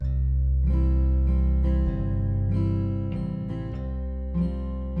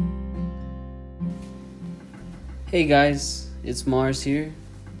Hey guys, it's Mars here.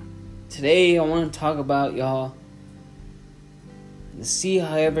 Today I want to talk about y'all to see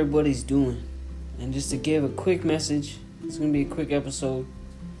how everybody's doing. And just to give a quick message, it's going to be a quick episode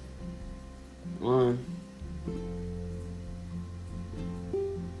on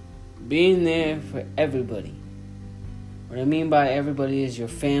being there for everybody. What I mean by everybody is your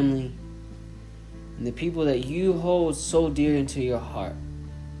family and the people that you hold so dear into your heart.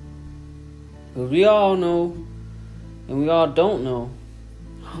 But we all know, and we all don't know,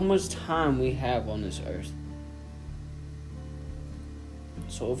 how much time we have on this earth.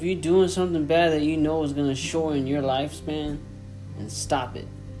 So if you're doing something bad that you know is going to shorten your lifespan, then stop it.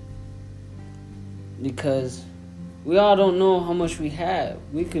 Because we all don't know how much we have.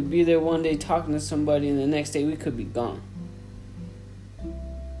 We could be there one day talking to somebody, and the next day we could be gone.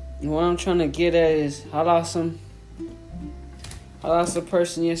 And what I'm trying to get at is, I lost a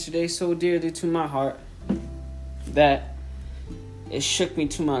person yesterday so dearly to my heart that it shook me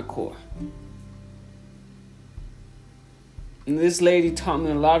to my core. And this lady taught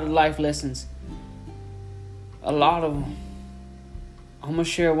me a lot of life lessons. A lot of them. I'm going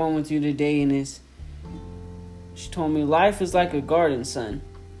to share one with you today, and she told me life is like a garden, son.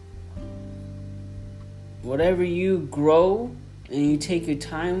 Whatever you grow and you take your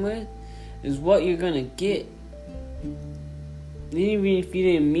time with is what you're going to get. Even if you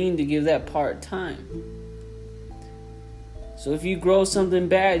didn't mean to give that part time. So if you grow something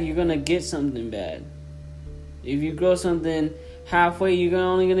bad, you're going to get something bad. If you grow something halfway, you're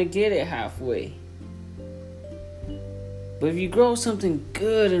only going to get it halfway. But if you grow something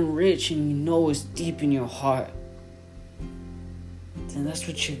good and rich and you know it's deep in your heart, then that's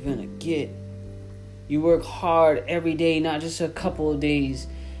what you're going to get. You work hard every day, not just a couple of days.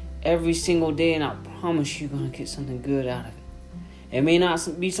 Every single day, and I promise you're going to get something good out of it. It may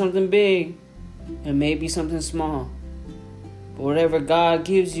not be something big. It may be something small. But whatever God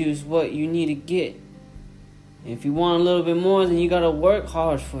gives you is what you need to get. And if you want a little bit more, then you got to work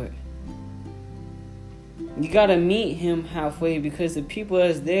hard for it. You got to meet Him halfway, because the people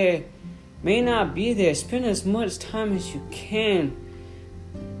that's there may not be there. Spend as much time as you can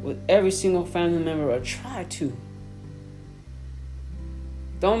with every single family member, or try to.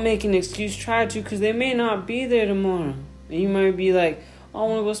 Don't make an excuse. Try to, because they may not be there tomorrow. And you might be like, oh, I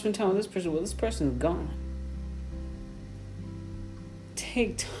want to go spend time with this person. Well, this person is gone.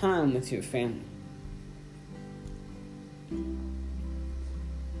 Take time with your family.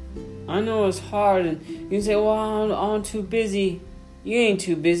 I know it's hard, and you can say, well, I'm too busy. You ain't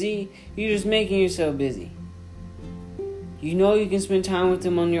too busy. You're just making yourself busy. You know you can spend time with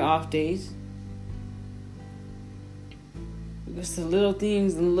them on your off days. Because the little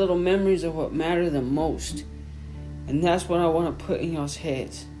things and little memories are what matter the most. And that's what I want to put in y'all's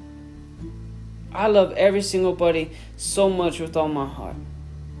heads. I love every single buddy so much with all my heart.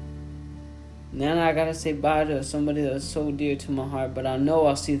 Now I gotta say bye to somebody that's so dear to my heart, but I know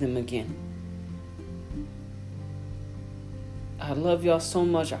I'll see them again. I love y'all so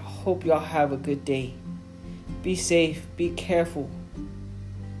much. I hope y'all have a good day. Be safe. Be careful.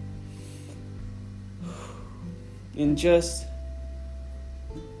 And just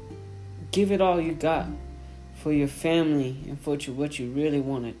give it all you got for your family and for what you really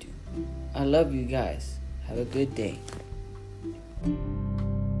want to do. I love you guys. Have a good day.